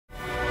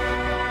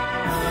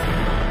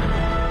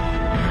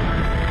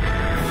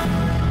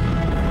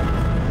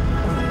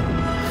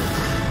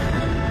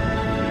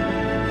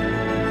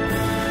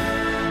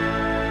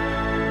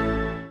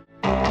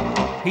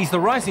He's the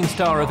rising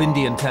star of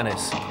Indian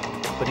tennis,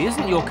 but he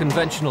isn't your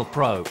conventional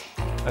pro.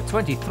 At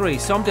 23,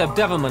 Somdev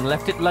Devvarman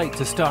left it late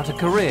to start a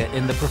career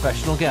in the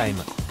professional game,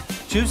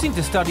 choosing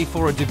to study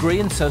for a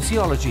degree in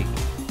sociology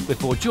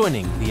before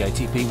joining the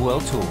ATP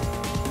World Tour.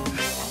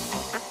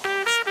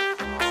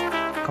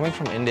 Coming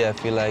from India, I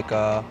feel like,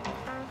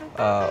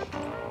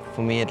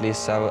 for me at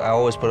least, I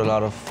always put a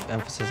lot of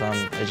emphasis on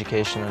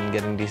education and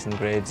getting decent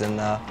grades, and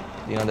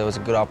you know, there was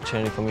a good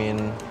opportunity for me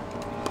in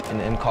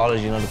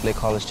college, you know, to play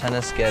college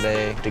tennis, get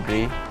a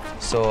degree.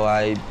 So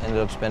I ended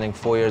up spending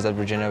 4 years at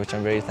Virginia, which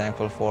I'm very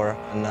thankful for.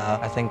 And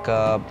I think,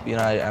 you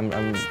know,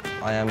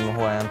 I am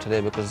who I am today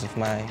because of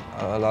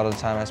a lot of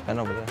the time I spent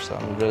over there. So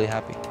I'm really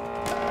happy.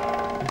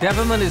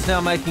 Devvarman is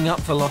now making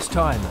up for lost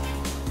time.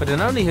 But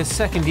in only his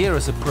second year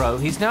as a pro,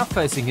 he's now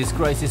facing his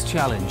greatest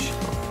challenge,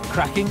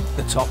 cracking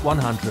the top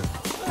 100.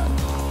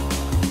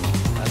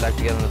 I'd like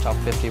to get in the top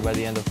 50 by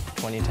the end of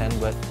 2010,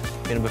 but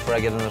you know, before I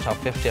get in the top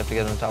 50, I have to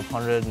get in the top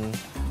 100, and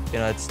you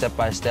know, it's step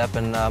by step.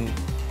 And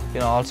you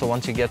know, also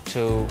once you get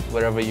to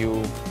wherever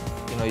you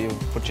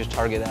put your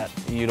target at,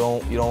 you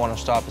don't want to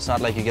stop. It's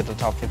not like you get to the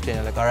top 50 and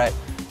you're like, all right,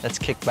 let's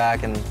kick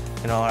back and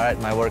you know, all right,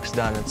 my work's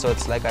done. And so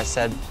it's like I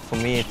said, for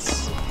me,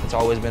 it's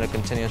always been a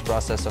continuous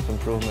process of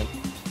improvement.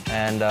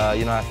 And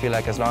you know, I feel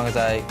like as long as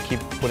I keep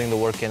putting the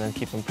work in and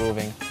keep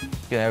improving,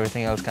 you know,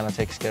 everything else kind of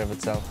takes care of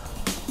itself.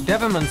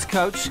 Devvarman's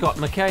coach, Scott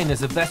McCain,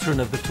 is a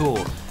veteran of the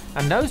tour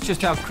and knows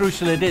just how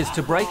crucial it is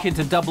to break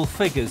into double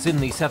figures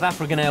in the South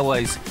African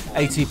Airways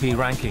ATP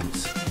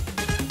rankings.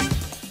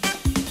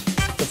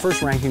 The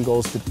first ranking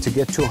goal is to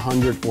get to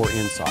 100 or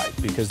inside,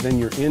 because then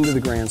you're into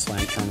the Grand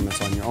Slam tournaments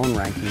on your own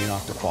ranking. You don't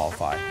have to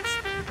qualify.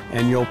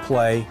 And you'll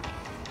play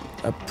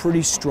a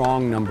pretty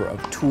strong number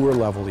of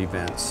tour-level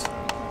events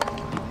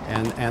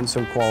and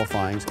some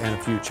qualifyings and a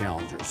few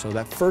challengers. So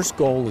that first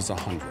goal is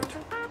 100.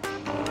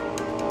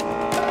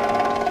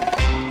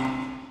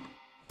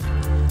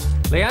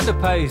 Leander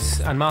Paes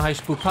and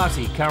Mahesh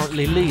Bhupathi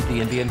currently lead the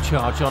Indian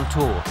charge on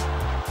tour.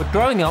 But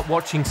growing up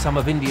watching some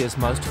of India's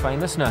most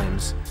famous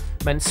names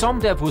meant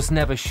Somdev was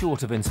never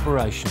short of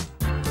inspiration.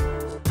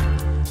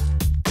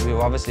 We've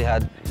obviously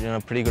had, you know,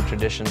 a pretty good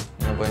tradition,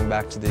 you know, going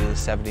back to the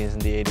 70s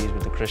and the 80s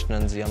with the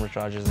Krishnans, the Amrit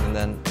Rajas, and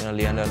then you know,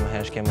 Leander and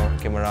Mahesh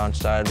came around,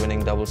 started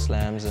winning double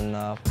slams, and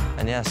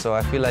yeah, so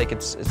I feel like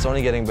it's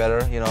only getting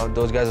better. You know,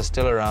 those guys are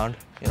still around,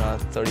 you know,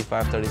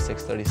 35,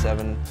 36,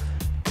 37,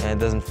 and it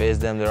doesn't faze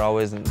them. They're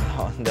always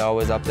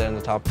up there in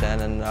the top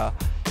 10, and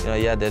you know,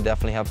 yeah, they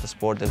definitely help the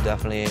sport. They've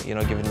definitely, you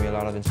know, given me a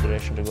lot of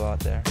inspiration to go out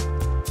there.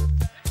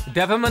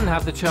 Devvarman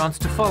had the chance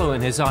to follow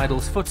in his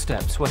idol's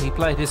footsteps when he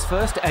played his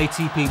first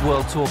ATP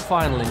World Tour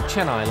final in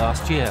Chennai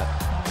last year.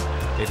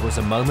 It was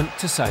a moment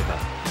to savour.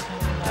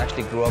 I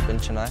actually grew up in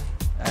Chennai,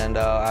 and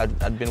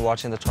I'd been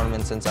watching the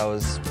tournament since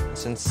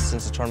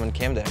the tournament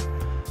came there.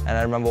 And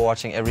I remember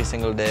watching every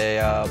single day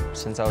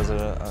since I was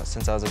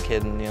a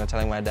kid, and you know,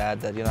 telling my dad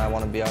that, you know, I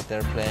want to be out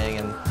there playing.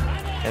 And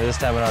this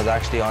time when I was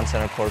actually on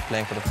center court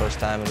playing for the first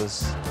time, it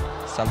was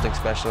something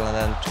special. And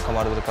then to come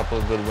out with a couple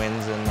of good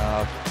wins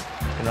and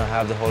you know,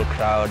 have the whole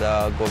crowd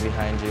go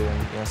behind you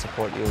and, you know,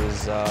 support you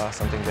was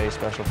something very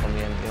special for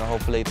me. And you know,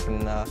 hopefully it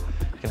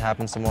can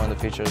happen some more in the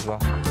future as well.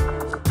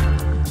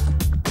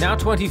 Now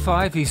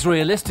 25, he's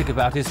realistic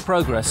about his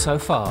progress so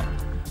far,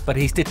 but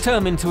he's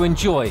determined to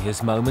enjoy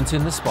his moment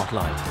in the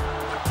spotlight.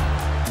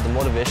 The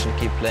motivation to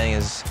keep playing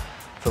is,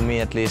 for me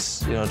at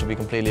least, you know, to be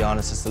completely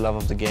honest, it's the love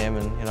of the game,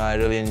 and you know, I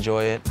really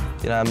enjoy it.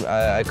 You know,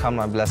 I count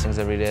my blessings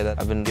every day that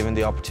I've been given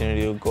the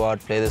opportunity to go out,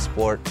 play this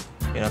sport,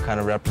 you know, kind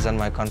of represent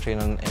my country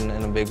in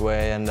a big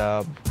way, and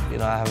you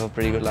know, I have a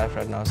pretty good life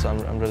right now, so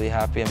I'm really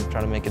happy. I'm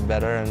trying to make it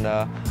better and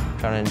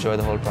trying to enjoy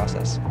the whole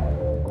process.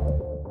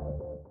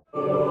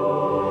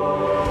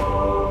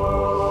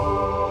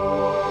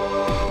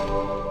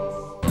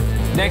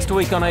 Next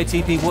week on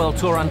ATP World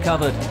Tour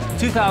Uncovered,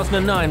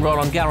 2009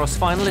 Roland Garros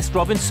finalist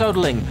Robin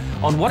Soderling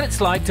on what it's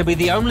like to be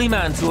the only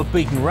man to have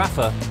beaten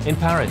Rafa in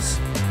Paris.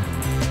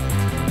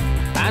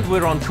 And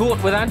we're on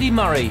court with Andy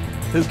Murray,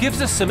 who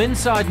gives us some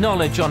inside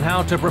knowledge on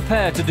how to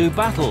prepare to do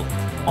battle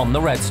on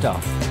the red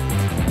stuff.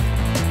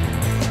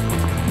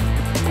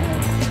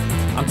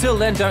 Until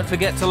then, don't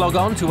forget to log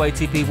on to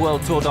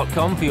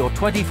atpworldtour.com for your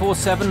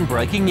 24/7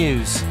 breaking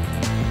news.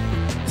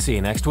 See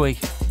you next week.